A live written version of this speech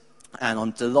and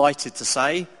I'm delighted to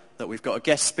say that we've got a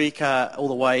guest speaker all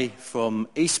the way from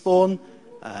Eastbourne,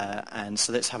 and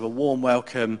so let's have a warm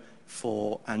welcome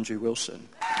for Andrew Wilson.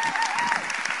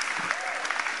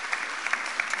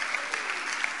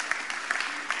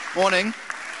 Morning.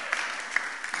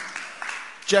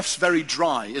 Jeff's very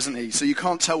dry, isn't he? So you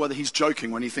can't tell whether he's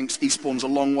joking when he thinks Eastbourne's a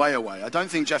long way away. I don't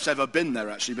think Jeff's ever been there,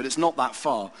 actually, but it's not that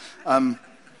far.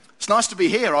 It's nice to be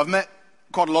here. I've met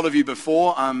quite a lot of you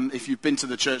before, if you've been to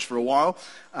the church for a while.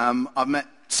 I've met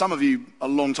some of you a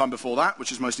long time before that,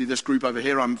 which is mostly this group over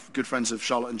here. I'm good friends of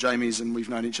Charlotte and Jamie's, and we've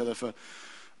known each other for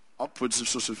upwards of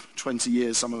sort of 20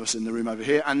 years, some of us in the room over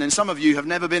here. And then some of you have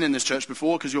never been in this church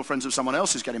before because you're friends of someone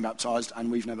else who's getting baptised and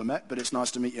we've never met, but it's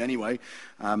nice to meet you anyway.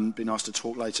 Be nice to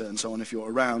talk later and so on if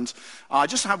you're around. I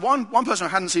just had one person I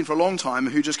hadn't seen for a long time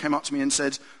who just came up to me and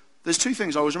said, there's two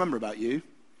things I always remember about you.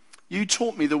 You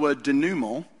taught me the word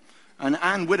denouement, and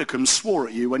Anne Widdecombe swore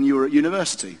at you when you were at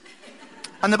university.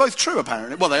 And they're both true,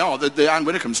 apparently. Well, they are. The Anne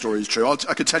Widdecombe story is true. I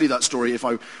could tell you that story if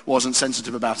I wasn't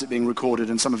sensitive about it being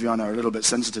recorded, and some of you I know are a little bit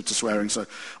sensitive to swearing, so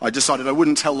I decided I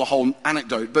wouldn't tell the whole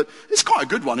anecdote. But it's quite a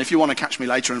good one. If you want to catch me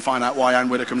later and find out why Anne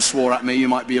Widdecombe swore at me, you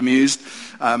might be amused.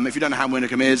 If you don't know who Anne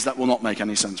Widdecombe is, that will not make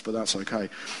any sense, but that's okay.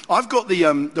 I've got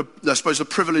I suppose, the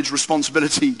privilege,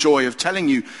 responsibility, joy of telling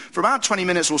you for about 20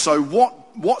 minutes or so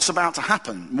what's about to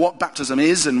happen, what baptism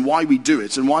is and why we do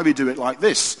it, and why we do it like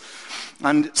this.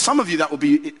 And some of you, that will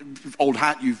be old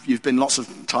hat, you've been lots of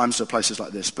times to places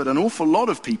like this, but an awful lot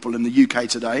of people in the UK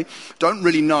today don't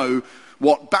really know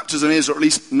what baptism is, or at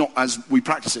least not as we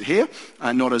practice it here,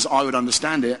 and not as I would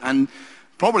understand it. And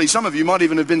probably some of you might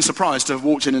even have been surprised to have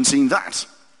walked in and seen that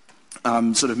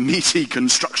sort of meaty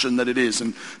construction that it is,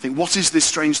 and think, what is this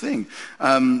strange thing?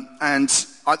 Some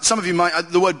of you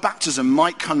the word baptism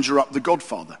might conjure up The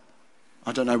Godfather.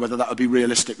 I don't know whether that would be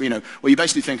realistic. Where you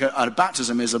basically think a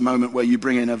baptism is a moment where you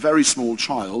bring in a very small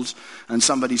child and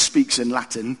somebody speaks in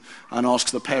Latin and asks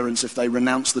the parents if they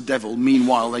renounce the devil.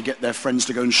 Meanwhile, they get their friends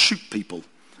to go and shoot people.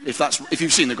 If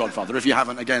you've seen The Godfather. If you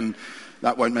haven't, again,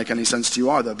 that won't make any sense to you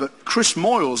either. But Chris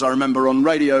Moyles, I remember on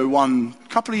Radio 1 a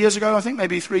couple of years ago, I think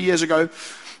maybe 3 years ago,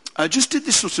 just did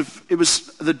this sort of, it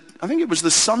was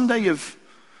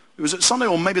Sunday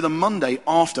or maybe the Monday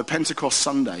after Pentecost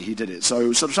Sunday he did it,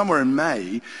 so sort of somewhere in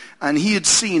May, and he had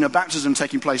seen a baptism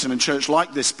taking place in a church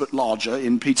like this but larger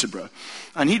in Peterborough,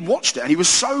 and he'd watched it and he was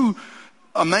so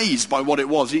amazed by what it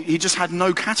was. He just had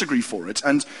no category for it,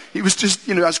 and he was just,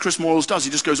 as Chris Moyles does, he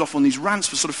just goes off on these rants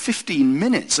for sort of 15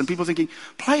 minutes, and people thinking,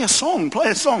 play a song,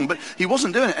 but he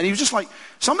wasn't doing it, and he was just like,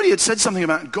 somebody had said something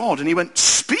about God, and he went,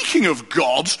 speaking of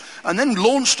God, and then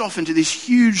launched off into this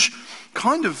huge,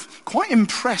 kind of quite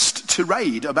impressed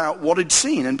tirade about what he'd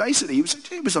seen. And basically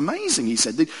it was amazing. He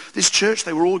said this church,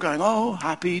 they were all going, oh,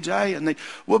 happy day, and they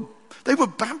were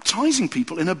baptizing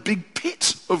people in a big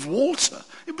pit of water.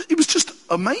 It was just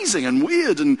amazing and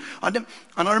weird, and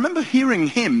I remember hearing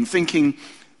him thinking,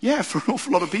 yeah, for an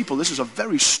awful lot of people this is a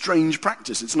very strange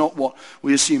practice. It's not what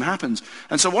we assume happens.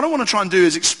 And so what I want to try and do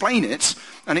is explain it,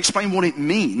 and explain what it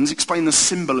means, explain the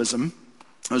symbolism.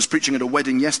 I was preaching at a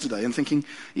wedding yesterday and thinking,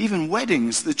 even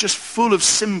weddings, they're just full of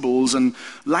symbols and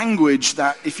language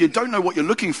that, if you don't know what you're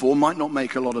looking for, might not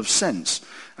make a lot of sense.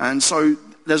 And so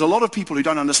there's a lot of people who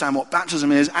don't understand what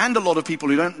baptism is, and a lot of people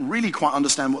who don't really quite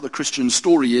understand what the Christian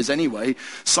story is anyway.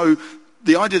 So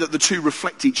the idea that the two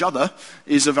reflect each other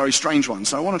is a very strange one.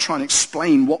 So I want to try and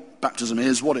explain what baptism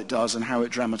is, what it does, and how it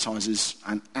dramatizes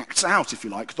and acts out, if you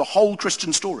like, the whole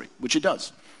Christian story, which it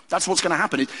does. That's what's going to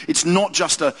happen. It's not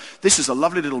just this is a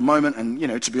lovely little moment,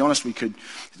 and, to be honest, we could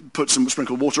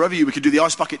sprinkle water over you. We could do the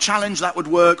ice bucket challenge. That would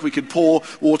work. We could pour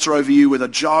water over you with a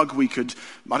jug. We could,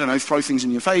 throw things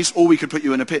in your face, or we could put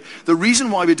you in a pit. The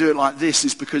reason why we do it like this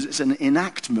is because it's an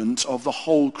enactment of the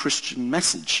whole Christian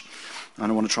message. And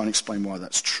I want to try and explain why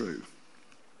that's true.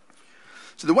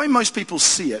 So the way most people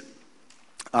see it,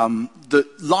 that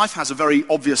life has a very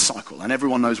obvious cycle, and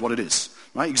everyone knows what it is.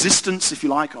 Right? Existence, if you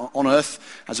like, on earth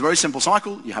has a very simple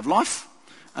cycle. You have life,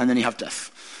 and then you have death.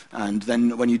 And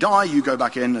then when you die, you go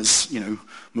back in, as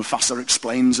Mufasa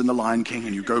explains in The Lion King,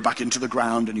 and you go back into the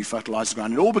ground and you fertilize the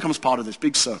ground. It all becomes part of this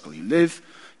big circle. You live,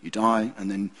 you die, and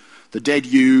then the dead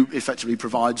you effectively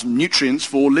provides nutrients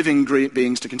for living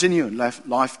beings to continue, and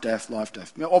life, death, life,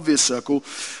 death. Obvious circle.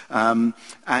 And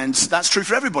that's true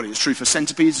for everybody. It's true for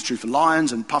centipedes, it's true for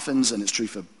lions and puffins, and it's true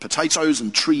for potatoes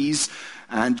and trees,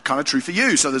 and kind of true for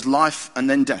you. So there's life and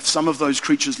then death. Some of those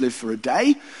creatures live for a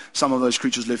day. Some of those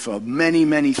creatures live for many,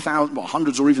 many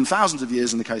hundreds or even thousands of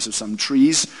years in the case of some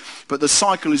trees. But the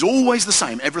cycle is always the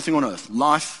same. Everything on earth.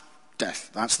 Life, death.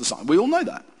 That's the cycle. We all know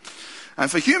that. And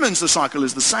for humans, the cycle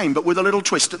is the same, but with a little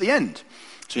twist at the end.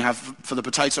 So you have for the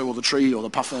potato or the tree or the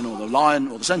puffin or the lion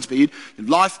or the centipede,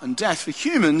 life and death for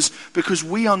humans, because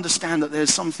we understand that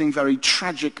there's something very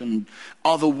tragic and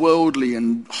otherworldly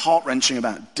and heart-wrenching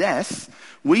about death.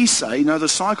 We say, no, the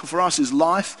cycle for us is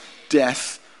life,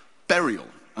 death, burial.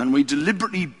 And we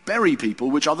deliberately bury people,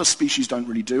 which other species don't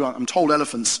really do. I'm told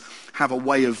elephants have a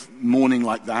way of mourning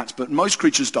like that, but most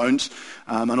creatures don't,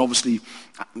 and obviously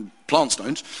plants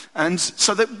don't. And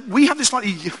so that we have this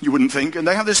slightly, you wouldn't think, and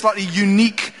they have this slightly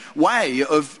unique way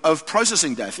of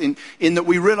processing death in that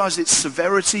we realize its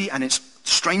severity and its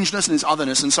strangeness and its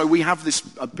otherness. And so we have this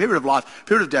a period of life,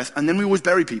 period of death, and then we always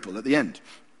bury people at the end.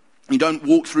 You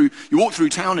walk through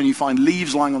town and you find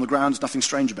leaves lying on the ground. There's nothing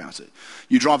strange about it.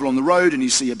 You drive along the road and you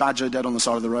see a badger dead on the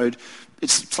side of the road.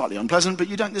 It's slightly unpleasant, but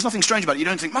there's nothing strange about it. You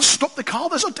don't think, must stop the car,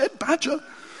 there's a dead badger.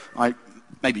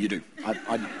 Maybe you do.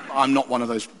 I'm not one of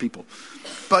those people.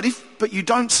 But you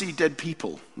don't see dead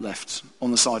people left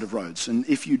on the side of roads. And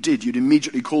if you did, you'd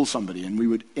immediately call somebody and we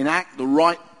would enact the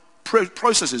right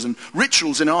processes and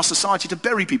rituals in our society to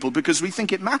bury people, because we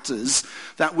think it matters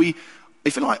that we,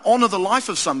 if you like, honor the life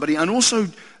of somebody and also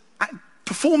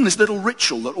perform this little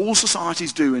ritual that all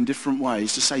societies do in different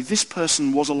ways to say this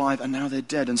person was alive and now they're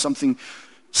dead and something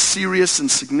serious and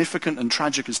significant and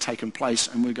tragic has taken place,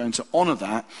 and we're going to honor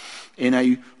that in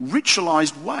a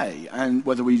ritualized way, and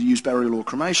whether we use burial or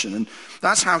cremation. And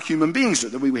that's how human beings do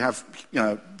it. That we have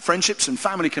friendships and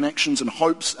family connections and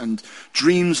hopes and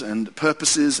dreams and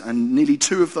purposes, and nearly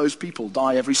 2 of those people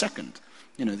die every second.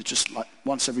 Just like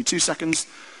once every 2 seconds,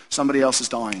 somebody else is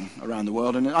dying around the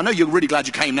world. And I know you're really glad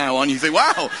you came now, and you think,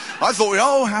 wow, I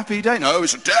thought, happy day. No,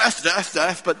 it's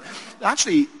death. But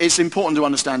actually, it's important to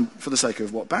understand for the sake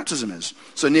of what baptism is.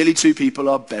 So nearly 2 people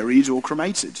are buried or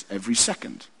cremated every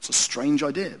second. It's a strange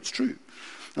idea. It's true.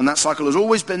 And that cycle has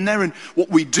always been there. And what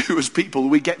we do as people,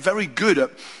 we get very good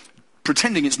at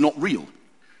pretending it's not real.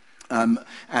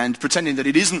 And pretending that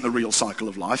it isn't the real cycle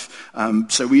of life,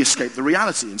 so we escape the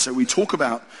reality. And so we talk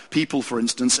about people, for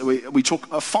instance, we talk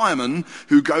a fireman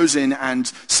who goes in and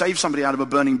saves somebody out of a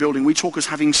burning building, we talk as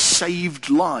having saved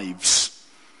lives.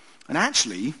 And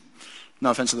actually,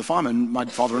 no offense to the firemen, my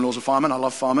father-in-law's a fireman, I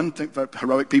love firemen, think they're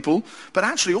heroic people, but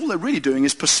actually all they're really doing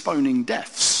is postponing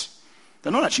deaths.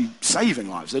 They're not actually saving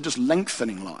lives, they're just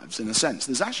lengthening lives in a sense.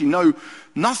 There's actually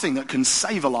nothing that can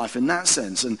save a life in that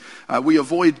sense. And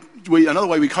another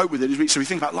way we cope with it is we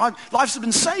think about lives have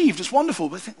been saved, it's wonderful.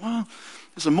 But we think, well,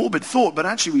 it's a morbid thought, but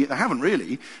actually they haven't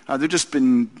really. They've just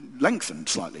been lengthened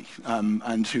slightly,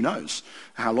 and who knows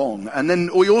how long. And then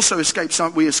we also escape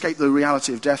the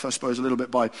reality of death, I suppose, a little bit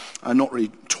by not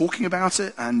really talking about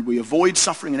it, and we avoid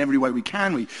suffering in every way we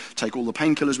can. We take all the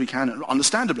painkillers we can, and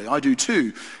understandably, I do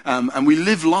too. And we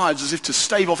live lives as if to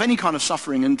stave off any kind of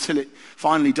suffering until it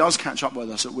finally does catch up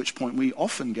with us, at which point we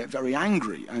often get very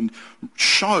angry and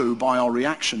show by our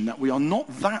reaction that we are not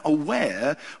that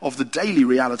aware of the daily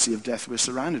reality of death we're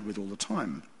surrounded with all the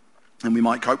time. And we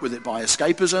might cope with it by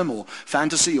escapism or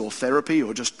fantasy or therapy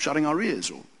or just shutting our ears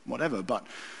or whatever. But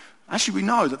actually we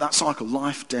know that cycle,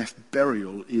 life, death,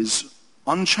 burial, is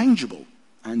unchangeable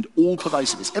and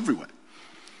all-pervasive. It's everywhere.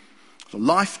 So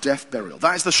life, death, burial.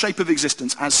 That is the shape of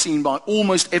existence as seen by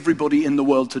almost everybody in the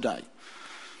world today.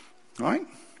 Right?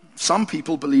 Some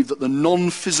people believe that the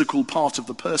non-physical part of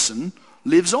the person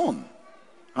lives on.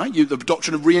 Right? The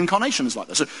doctrine of reincarnation is like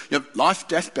that. So life,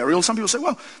 death, burial. Some people say,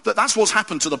 well, that's what's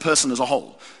happened to the person as a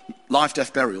whole. Life,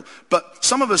 death, burial. But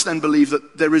some of us then believe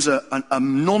that there is a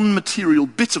non-material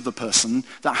bit of the person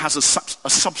that has a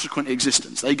subsequent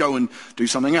existence. They go and do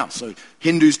something else. So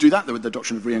Hindus do that with the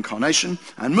doctrine of reincarnation,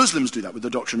 and Muslims do that with the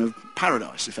doctrine of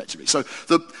paradise, effectively. So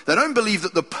they don't believe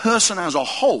that the person as a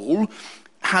whole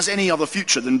has any other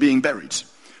future than being buried.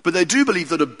 But they do believe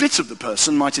that a bit of the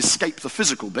person might escape the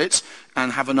physical bit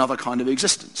and have another kind of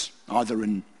existence, either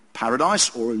in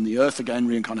paradise or in the earth again,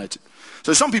 reincarnated.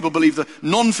 So some people believe the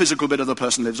non-physical bit of the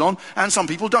person lives on, and some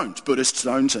people don't. Buddhists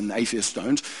don't, and atheists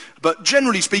don't. But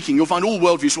generally speaking, you'll find all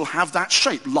worldviews will have that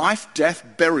shape: life, death,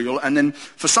 burial, and then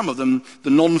for some of them, the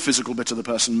non-physical bit of the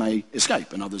person may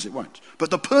escape, and others it won't.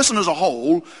 But the person as a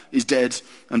whole is dead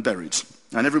and buried,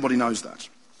 and everybody knows that,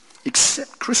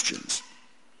 except Christians.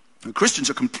 And Christians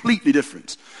are completely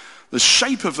different. The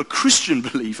shape of the Christian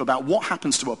belief about what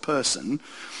happens to a person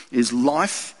is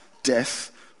life,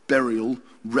 death, burial,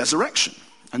 resurrection.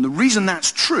 And the reason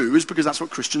that's true is because that's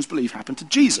what Christians believe happened to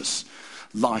Jesus.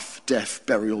 Life, death,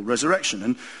 burial, resurrection.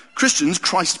 And Christians,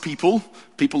 Christ people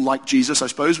like Jesus, I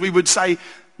suppose, we would say,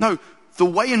 no, the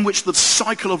way in which the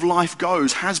cycle of life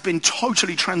goes has been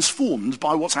totally transformed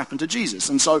by what's happened to Jesus.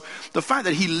 And so the fact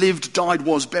that he lived, died,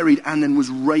 was buried, and then was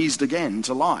raised again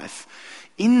to life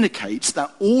indicates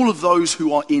that all of those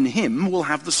who are in him will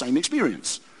have the same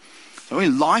experience. So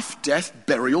in life, death,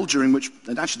 burial, during which,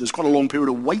 and actually there's quite a long period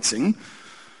of waiting.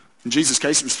 In Jesus'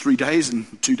 case, it was 3 days and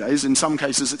 2 days. In some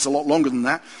cases, it's a lot longer than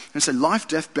that. And so life,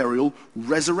 death, burial,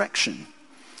 resurrection.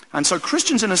 And so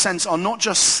Christians, in a sense, are not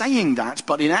just saying that,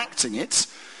 but enacting it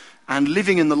and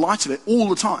living in the light of it all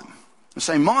the time. They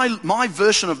say, my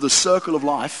version of the circle of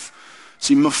life,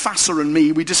 see, Mufasa and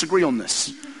me, we disagree on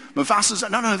this. Mufasa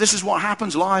said, no, this is what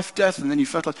happens, life, death, and then you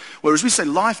fertilize. Whereas we say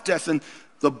life, death, and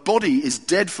the body is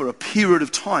dead for a period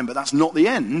of time, but that's not the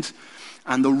end.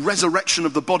 And the resurrection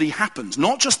of the body happens.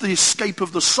 Not just the escape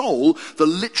of the soul, the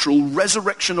literal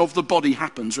resurrection of the body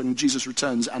happens when Jesus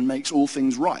returns and makes all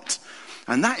things right.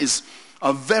 And that is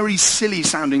a very silly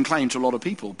sounding claim to a lot of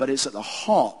people, but it's at the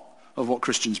heart of what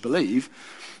Christians believe,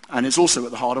 and it's also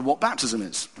at the heart of what baptism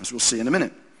is, as we'll see in a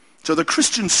minute. So the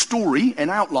Christian story in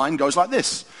outline goes like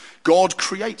this. God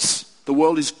creates. The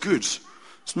world is good.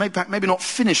 It's maybe not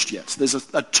finished yet. There's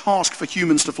a task for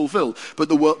humans to fulfill,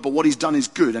 but what he's done is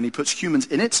good, and he puts humans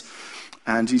in it,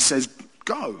 and he says,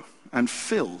 go and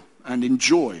fill and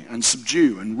enjoy and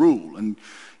subdue and rule and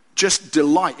just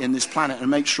delight in this planet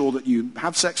and make sure that you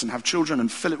have sex and have children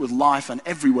and fill it with life, and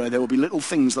everywhere there will be little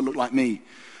things that look like me,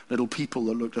 little people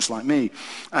that look just like me.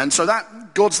 And so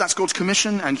that's God's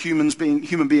commission, and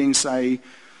human beings say,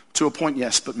 to a point,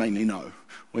 yes, but mainly no.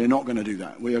 We're not going to do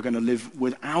that. We are going to live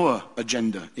with our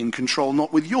agenda in control,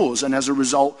 not with yours. And as a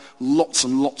result, lots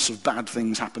and lots of bad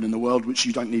things happen in the world, which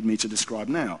you don't need me to describe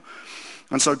now.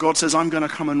 And so God says, I'm going to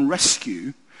come and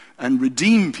rescue and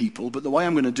redeem people, but the way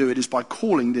I'm going to do it is by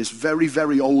calling this very,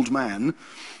 very old man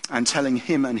and telling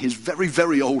him and his very,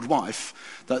 very old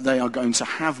wife that they are going to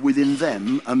have within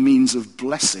them a means of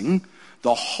blessing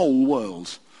the whole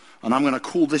world. And I'm going to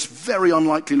call this very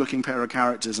unlikely looking pair of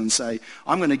characters and say,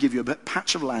 I'm going to give you a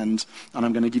patch of land, and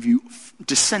I'm going to give you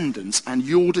descendants, and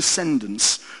your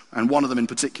descendants, and one of them in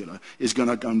particular, is going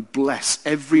to go and bless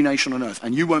every nation on earth.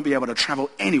 And you won't be able to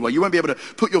travel anywhere. You won't be able to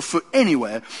put your foot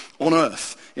anywhere on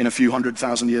earth in a few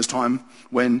 100,000 years' time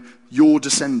when your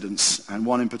descendants, and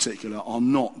one in particular, are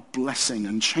not blessing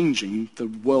and changing the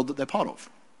world that they're part of.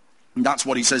 And that's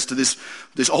what he says to this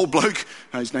old bloke.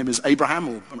 His name is Abraham,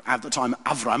 or at the time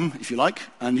Avram, if you like.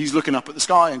 And he's looking up at the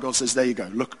sky, and God says, there you go,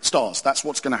 look, stars. That's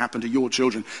what's going to happen to your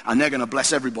children. And they're going to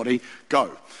bless everybody.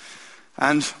 Go.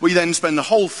 And we then spend the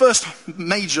whole first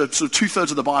major sort of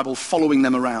 2/3 of the Bible following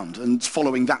them around and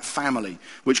following that family,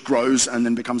 which grows and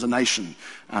then becomes a nation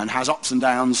and has ups and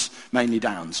downs, mainly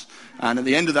downs. And at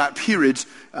the end of that period,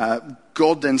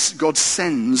 God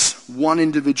sends one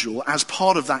individual as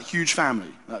part of that huge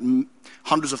family,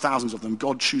 hundreds of thousands of them.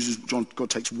 God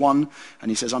takes one,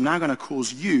 and he says, I'm now going to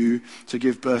cause you to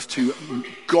give birth to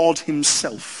God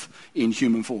himself in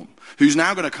human form, who's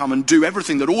now going to come and do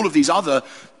everything that all of these other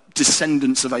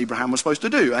descendants of Abraham were supposed to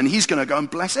do. And he's going to go and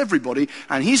bless everybody,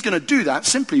 and he's going to do that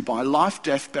simply by life,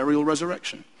 death, burial,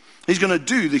 resurrection. He's going to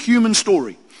do the human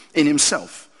story in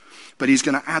himself, but he's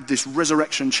going to add this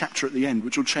resurrection chapter at the end,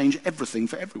 which will change everything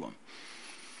for everyone.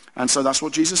 And so that's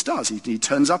what Jesus does. He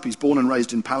turns up, he's born and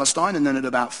raised in Palestine, and then at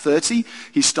about 30,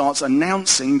 he starts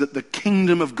announcing that the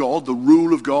kingdom of God, the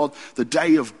rule of God, the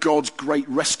day of God's great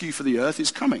rescue for the earth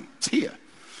is coming. It's here.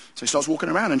 So he starts walking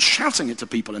around and shouting it to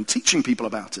people and teaching people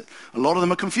about it. A lot of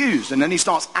them are confused. And then he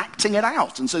starts acting it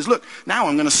out and says, look, now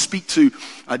I'm going to speak to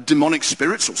demonic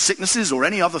spirits or sicknesses or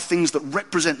any other things that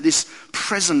represent this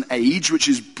present age, which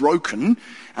is broken.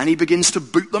 And he begins to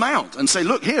boot them out and say,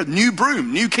 look, here, new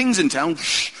broom, new king's in town.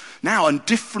 Shh. Now a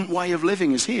different way of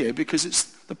living is here, because it's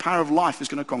the power of life is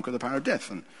going to conquer the power of death.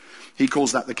 And he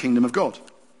calls that the kingdom of God.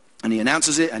 And he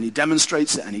announces it, and he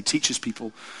demonstrates it, and he teaches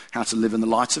people how to live in the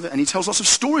light of it, and he tells lots of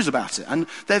stories about it. And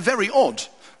they're very odd,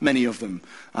 many of them,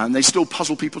 and they still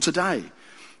puzzle people today.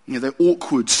 You know, they're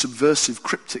awkward, subversive,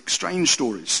 cryptic, strange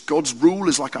stories. God's rule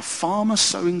is like a farmer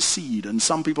sowing seed, and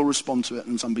some people respond to it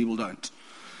and some people don't.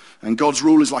 And God's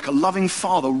rule is like a loving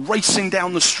father racing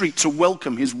down the street to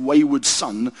welcome his wayward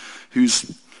son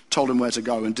who's told him where to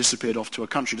go and disappeared off to a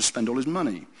country to spend all his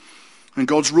money. And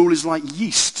God's rule is like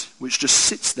yeast, which just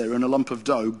sits there in a lump of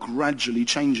dough, gradually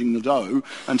changing the dough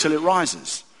until it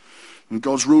rises. And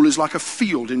God's rule is like a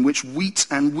field in which wheat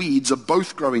and weeds are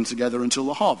both growing together until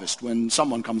the harvest, when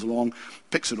someone comes along,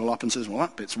 picks it all up and says, well,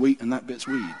 that bit's wheat and that bit's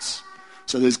weeds.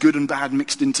 So there's good and bad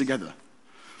mixed in together.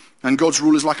 And God's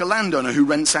rule is like a landowner who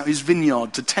rents out his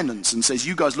vineyard to tenants and says,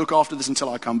 you guys look after this until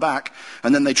I come back.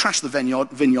 And then they trash the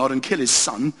vineyard and kill his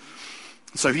son.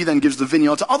 So he then gives the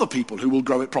vineyard to other people who will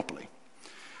grow it properly.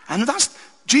 And that's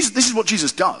this is what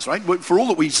Jesus does, right? For all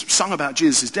that we sung about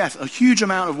Jesus' death, a huge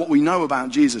amount of what we know about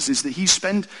Jesus is that he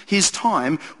spent his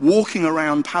time walking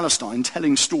around Palestine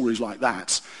telling stories like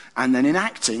that and then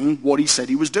enacting what he said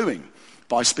he was doing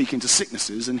by speaking to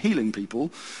sicknesses and healing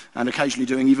people and occasionally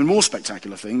doing even more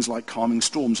spectacular things like calming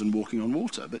storms and walking on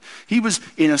water. But he was,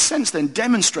 in a sense, then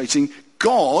demonstrating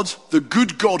God, the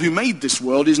good God who made this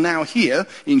world, is now here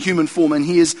in human form, and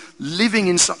he is living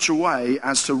in such a way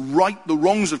as to right the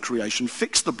wrongs of creation,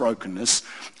 fix the brokenness,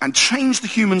 and change the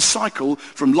human cycle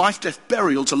from life, death,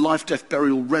 burial to life, death,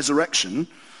 burial, resurrection.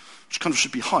 Which kind of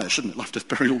should be higher, shouldn't it? Life, death,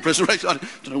 burial, resurrection. I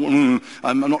don't know.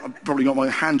 I'm probably got my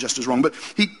hand gestures wrong, but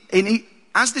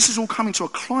as this is all coming to a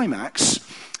climax,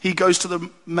 he goes to the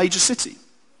major city,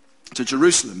 to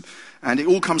Jerusalem. And it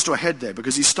all comes to a head there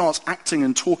because he starts acting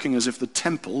and talking as if the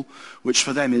temple, which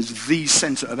for them is the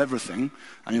center of everything,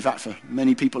 and in fact for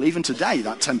many people even today,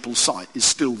 that temple site is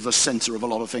still the center of a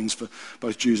lot of things for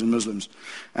both Jews and Muslims.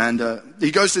 And he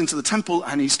goes into the temple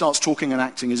and he starts talking and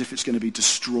acting as if it's going to be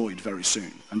destroyed very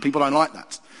soon. And people don't like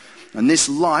that. And this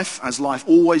life, as life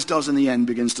always does in the end,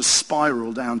 begins to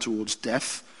spiral down towards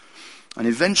death. And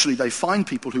eventually they find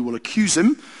people who will accuse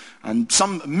him, and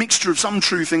some mixture of some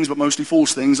true things but mostly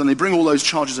false things, and they bring all those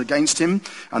charges against him,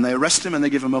 and they arrest him, and they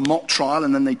give him a mock trial,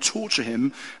 and then they torture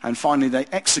him, and finally they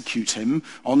execute him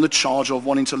on the charge of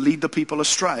wanting to lead the people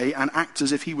astray and act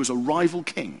as if he was a rival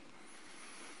king.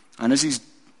 And as he's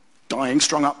dying,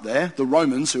 strung up there, the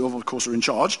Romans, who of course are in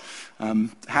charge,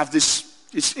 have this.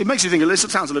 It makes you think, it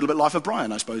sounds a little bit Life of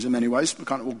Brian, I suppose, in many ways,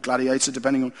 kind of all gladiator,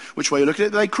 depending on which way you look at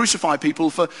it. They crucify people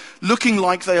for looking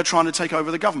like they are trying to take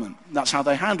over the government. That's how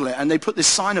they handle it. And they put this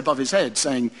sign above his head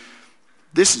saying,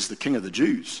 "This is the King of the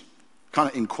Jews," kind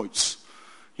of in quotes.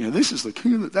 This is the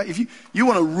King of the... If you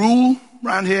want to rule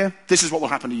around here, this is what will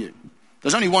happen to you.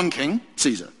 There's only one king,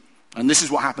 Caesar. And this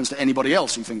is what happens to anybody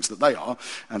else who thinks that they are.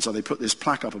 And so they put this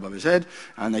plaque up above his head,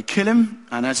 and they kill him.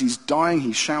 And as he's dying,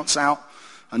 he shouts out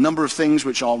a number of things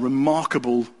which are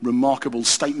remarkable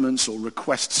statements or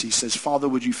requests. He says, "Father,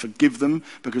 would you forgive them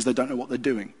because they don't know what they're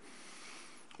doing?"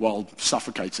 While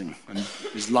suffocating and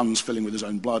his lungs filling with his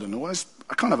own blood and all. It's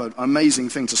a kind of an amazing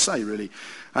thing to say, really.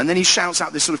 And then he shouts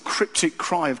out this sort of cryptic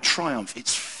cry of triumph.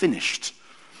 It's finished.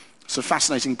 It's a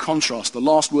fascinating contrast. The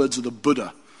last words of the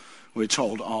Buddha, we're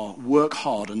told, are work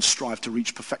hard and strive to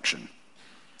reach perfection.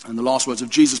 And the last words of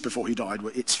Jesus before he died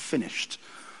were, "It's finished."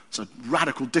 It's a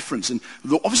radical difference. And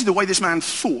obviously the way this man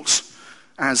thought,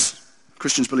 as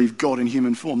Christians believe God in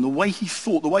human form, the way he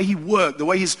thought, the way he worked, the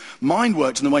way his mind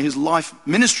worked, and the way his life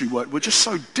ministry worked were just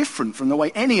so different from the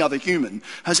way any other human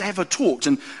has ever talked.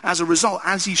 And as a result,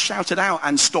 as he shouted out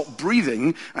and stopped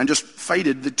breathing and just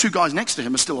faded, the two guys next to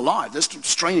him are still alive. They're still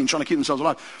straining, trying to keep themselves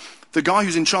alive. The guy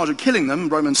who's in charge of killing them,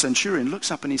 Roman centurion,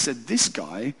 looks up and he said, "This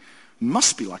guy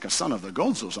must be like a son of the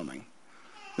gods or something.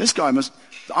 This guy must...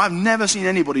 I've never seen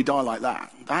anybody die like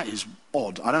that. That is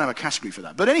odd. I don't have a category for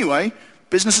that." But anyway,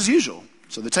 business as usual.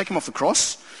 So they take him off the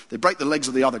cross. They break the legs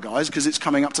of the other guys because it's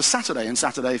coming up to Saturday. And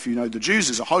Saturday, if you know the Jews,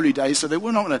 is a holy day. So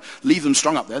we're not going to leave them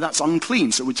strung up there. That's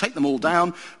unclean. So we take them all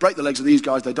down, break the legs of these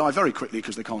guys. They die very quickly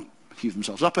because they can't heave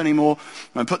themselves up anymore,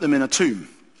 and put them in a tomb.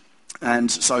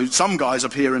 And so some guys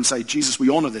appear and say, "Jesus, we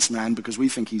honor this man because we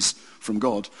think he's from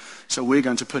God. So we're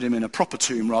going to put him in a proper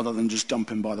tomb rather than just dump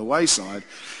him by the wayside."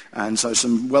 And so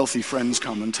some wealthy friends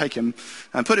come and take him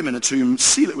and put him in a tomb,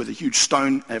 seal it with a huge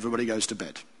stone. Everybody goes to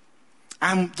bed.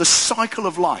 And the cycle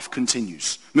of life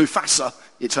continues. Mufasa,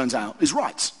 it turns out, is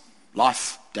right.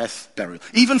 Life, death, burial.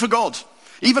 Even for God.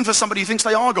 Even for somebody who thinks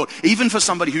they are God. Even for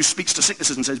somebody who speaks to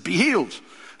sicknesses and says, "Be healed."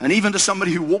 And even to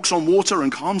somebody who walks on water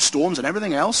and calms storms and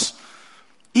everything else.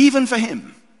 Even for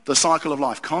him, the cycle of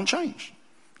life can't change.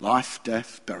 Life,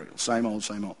 death, burial. Same old,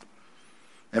 same old.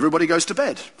 Everybody goes to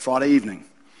bed Friday evening.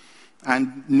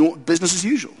 And business as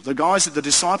usual. The guys, the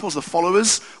disciples, the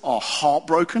followers are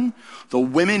heartbroken. The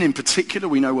women in particular,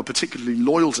 we know, were particularly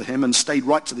loyal to him and stayed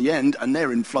right to the end. And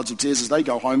they're in floods of tears as they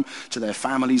go home to their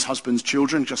families, husbands,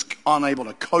 children, just unable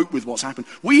to cope with what's happened.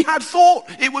 We had thought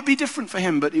it would be different for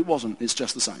him, but it wasn't. It's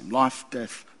just the same. Life,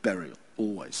 death, burial,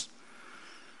 always.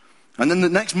 And then the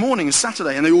next morning is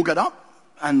Saturday, and they all get up,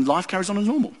 and life carries on as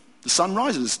normal. The sun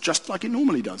rises just like it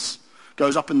normally does.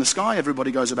 Goes up in the sky, everybody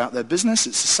goes about their business.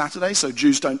 It's a Saturday, so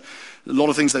Jews don't, a lot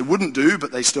of things they wouldn't do,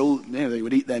 but they still, they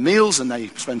would eat their meals, and they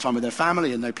spend time with their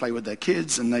family, and they play with their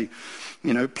kids, and they,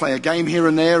 play a game here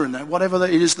and there, and whatever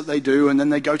it is that they do, and then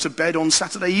they go to bed on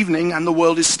Saturday evening, and the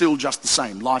world is still just the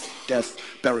same. Life, death,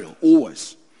 burial,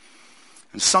 always.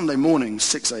 And Sunday morning,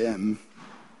 6 a.m.,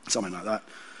 something like that,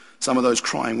 some of those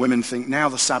crying women think, now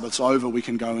the Sabbath's over, we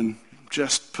can go and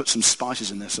just put some spices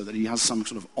in there so that he has some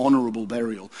sort of honorable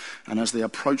burial. And as they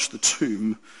approach the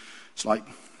tomb, it's like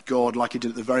God, like he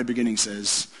did at the very beginning,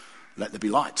 says, let there be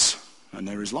light. And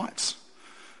there is light.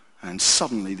 And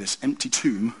suddenly this empty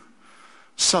tomb,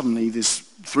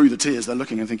 through the tears, they're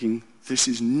looking and thinking, this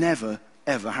has never,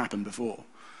 ever happened before.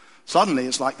 Suddenly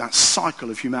it's like that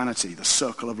cycle of humanity, the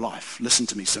circle of life. Listen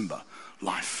to me, Simba.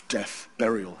 Life, death,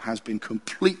 burial has been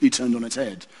completely turned on its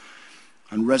head.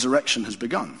 And resurrection has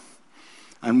begun.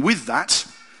 And with that,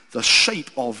 the shape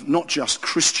of not just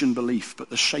Christian belief, but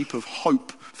the shape of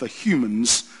hope for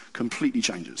humans completely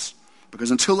changes.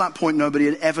 Because until that point, nobody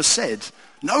had ever said,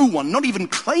 no one, not even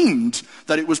claimed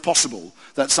that it was possible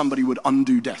that somebody would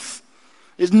undo death.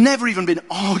 It's never even been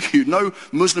argued. No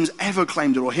Muslims ever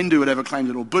claimed it, or Hindu had ever claimed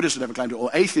it, or Buddhist had ever claimed it, or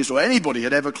atheist, or anybody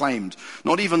had ever claimed.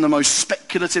 Not even the most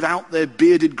speculative, out there,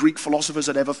 bearded Greek philosophers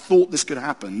had ever thought this could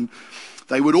happen.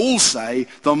 They would all say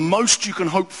the most you can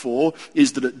hope for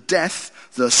is that at death,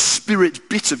 the spirit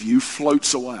bit of you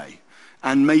floats away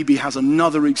and maybe has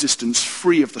another existence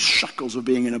free of the shackles of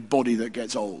being in a body that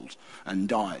gets old and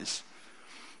dies.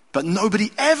 But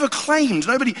nobody ever claimed,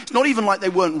 it's not even like they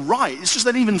weren't right, it's just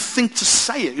they didn't even think to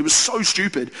say it. It was so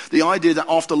stupid, the idea that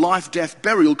after life, death,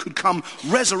 burial could come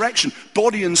resurrection,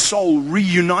 body and soul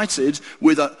reunited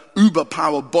with an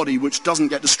uber-power body which doesn't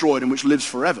get destroyed and which lives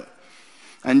forever.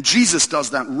 And Jesus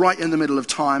does that right in the middle of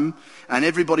time, and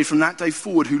everybody from that day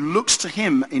forward who looks to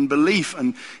him in belief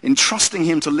and in trusting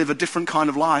him to live a different kind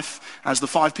of life, as the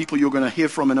 5 people you're going to hear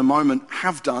from in a moment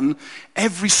have done,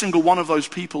 every single one of those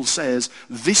people says,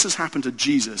 this has happened to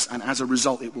Jesus, and as a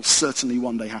result it will certainly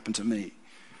one day happen to me.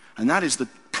 And that is the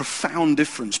profound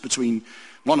difference between,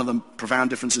 one of the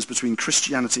profound differences between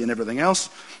Christianity and everything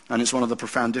else, and it's one of the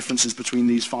profound differences between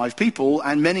these 5 people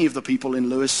and many of the people in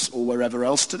Lewis or wherever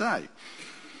else today.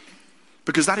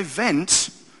 Because that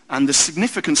event and the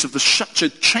significance of the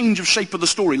change of shape of the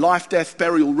story, life, death,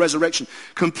 burial, resurrection,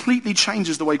 completely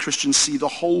changes the way Christians see the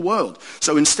whole world.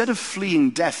 So instead of fleeing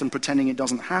death and pretending it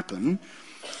doesn't happen,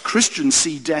 Christians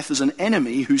see death as an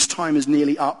enemy whose time is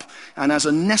nearly up and as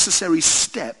a necessary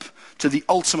step to the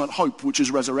ultimate hope, which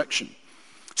is resurrection.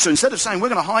 So instead of saying we're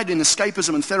going to hide in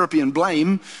escapism and therapy and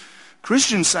blame,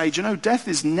 Christians say, death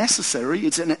is necessary.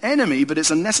 It's an enemy, but it's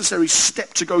a necessary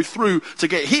step to go through to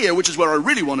get here, which is where I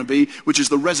really want to be, which is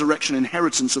the resurrection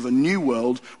inheritance of a new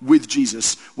world with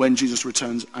Jesus when Jesus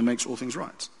returns and makes all things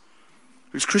right.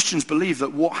 Because Christians believe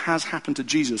that what has happened to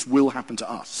Jesus will happen to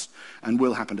us and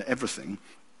will happen to everything.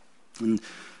 And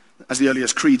as the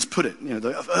earliest creeds put it,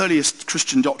 the earliest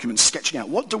Christian documents sketching out,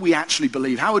 what do we actually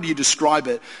believe? How would you describe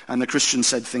it? And the Christians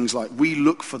said things like, we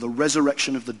look for the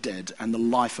resurrection of the dead and the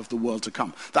life of the world to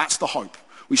come. That's the hope.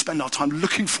 We spend our time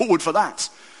looking forward for that.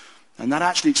 And that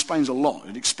actually explains a lot.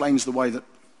 It explains the way that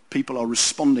people are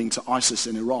responding to ISIS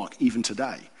in Iraq, even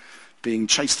today, being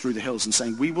chased through the hills and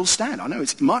saying, we will stand. I know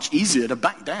it's much easier to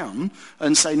back down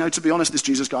and say, no, to be honest, this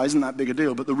Jesus guy isn't that big a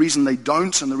deal. But the reason they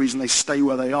don't and the reason they stay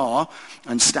where they are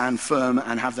and stand firm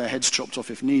and have their heads chopped off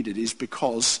if needed is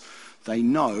because they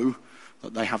know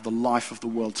that they have the life of the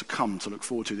world to come to look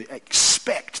forward to. They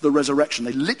expect the resurrection.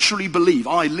 They literally believe,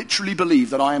 I literally believe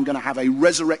that I am going to have a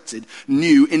resurrected,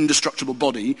 new, indestructible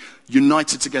body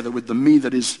united together with the me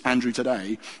that is Andrew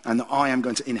today, and that I am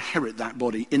going to inherit that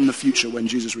body in the future when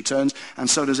Jesus returns, and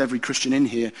so does every Christian in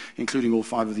here, including all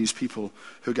 5 of these people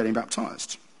who are getting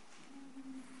baptized.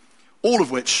 All of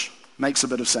which makes a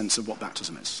bit of sense of what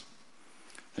baptism is.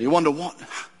 Now you wonder,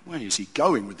 where is he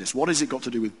going with this? What has it got to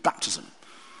do with baptism?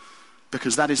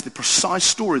 Because that is the precise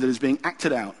story that is being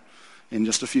acted out in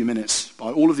just a few minutes by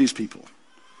all of these people.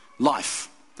 Life.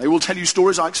 They will tell you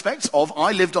stories, I expect, of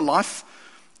I lived a life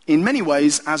in many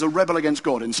ways as a rebel against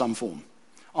God in some form.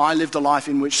 I lived a life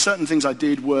in which certain things I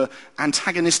did were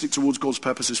antagonistic towards God's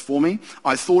purposes for me.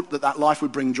 I thought that life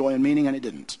would bring joy and meaning, and it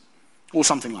didn't. Or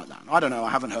something like that. I don't know, I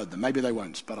haven't heard them. Maybe they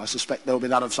won't, but I suspect there will be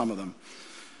that of some of them.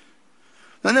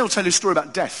 Then they'll tell you a story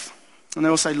about death. And they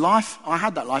will say, life, I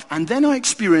had that life, and then I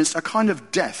experienced a kind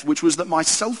of death, which was that my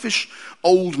selfish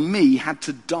old me had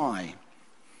to die.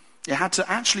 It had to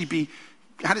actually be,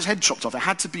 it had its head chopped off. It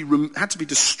had to be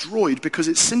destroyed because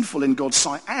it's sinful in God's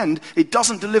sight, and it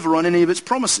doesn't deliver on any of its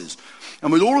promises. And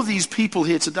with all of these people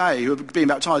here today who are being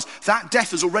baptized, that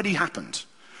death has already happened.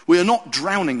 We are not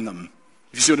drowning them,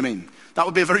 if you see what I mean. That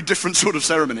would be a very different sort of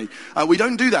ceremony. We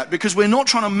don't do that because we're not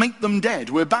trying to make them dead.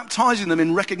 We're baptizing them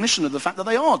in recognition of the fact that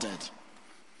they are dead.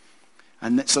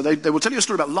 And so they will tell you a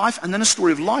story about life and then a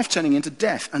story of life turning into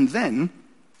death. And then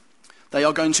they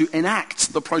are going to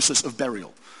enact the process of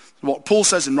burial. What Paul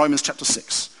says in Romans chapter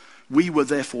 6, we were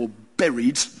therefore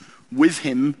buried with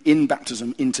him in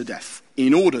baptism into death,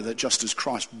 in order that just as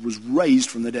Christ was raised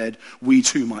from the dead, we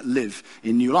too might live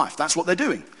in new life. That's what they're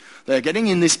doing. They're getting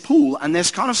in this pool, and they're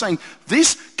kind of saying,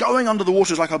 this going under the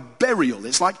water is like a burial.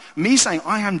 It's like me saying,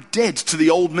 I am dead to the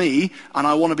old me, and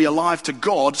I want to be alive to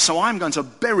God, so I'm going to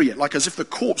bury it, like as if the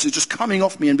corpse is just coming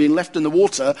off me and being left in the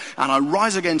water, and I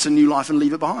rise again to new life and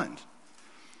leave it behind.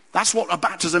 That's what a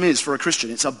baptism is for a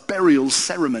Christian. It's a burial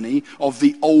ceremony of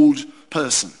the old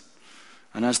person.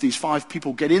 And as these 5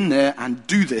 people get in there and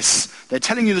do this, they're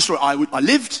telling you the story. I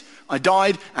lived, I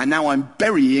died, and now I'm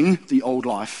burying the old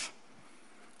life.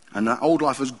 And that old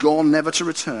life has gone, never to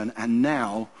return, and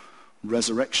now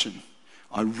resurrection.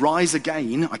 I rise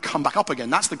again, I come back up again.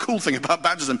 That's the cool thing about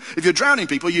baptism. If you're drowning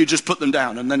people, you just put them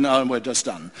down, and then we're just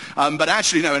done. But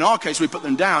actually, no, in our case, we put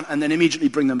them down and then immediately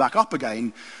bring them back up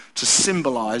again to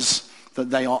symbolize that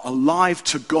they are alive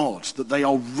to God, that they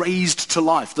are raised to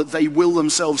life, that they will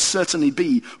themselves certainly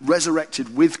be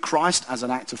resurrected with Christ as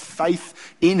an act of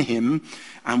faith in him.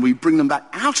 And we bring them back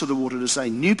out of the water to say,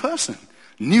 new person,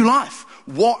 new life.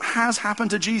 What has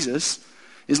happened to Jesus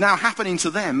is now happening to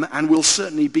them and will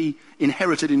certainly be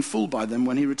inherited in full by them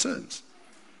when he returns.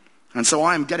 And so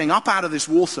I am getting up out of this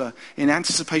water in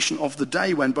anticipation of the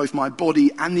day when both my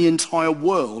body and the entire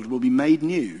world will be made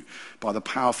new by the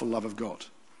powerful love of God.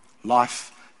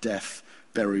 Life, death,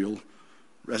 burial,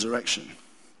 resurrection.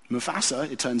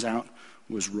 Mufasa, it turns out,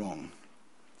 was wrong.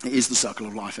 It is the circle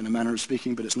of life in a manner of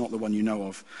speaking, but it's not the one you know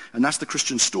of. And that's the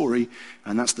Christian story,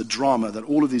 and that's the drama that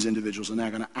all of these individuals are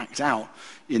now going to act out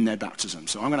in their baptism.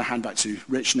 So I'm going to hand back to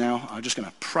Rich now. I'm just going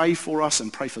to pray for us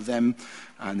and pray for them,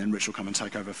 and then Rich will come and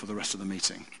take over for the rest of the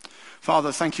meeting.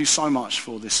 Father, thank you so much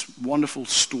for this wonderful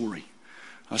story.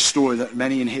 A story that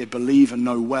many in here believe and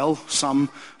know well. Some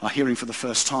are hearing for the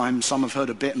first time. Some have heard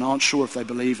a bit and aren't sure if they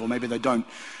believe, or maybe they don't.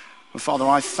 But Father,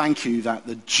 I thank you that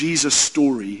the Jesus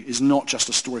story is not just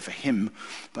a story for him,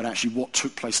 but actually what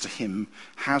took place to him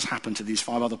has happened to these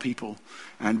 5 other people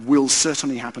and will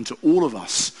certainly happen to all of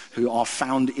us who are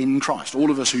found in Christ,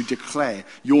 all of us who declare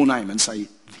your name and say,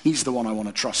 he's the one I want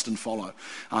to trust and follow.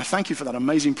 And I thank you for that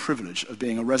amazing privilege of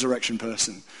being a resurrection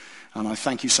person. And I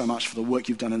thank you so much for the work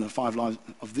you've done in the 5 lives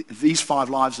these 5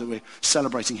 lives that we're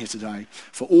celebrating here today.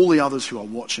 For all the others who are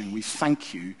watching, we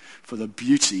thank you for the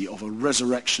beauty of a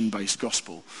resurrection-based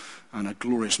gospel and a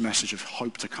glorious message of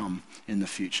hope to come in the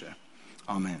future.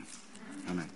 Amen. Amen.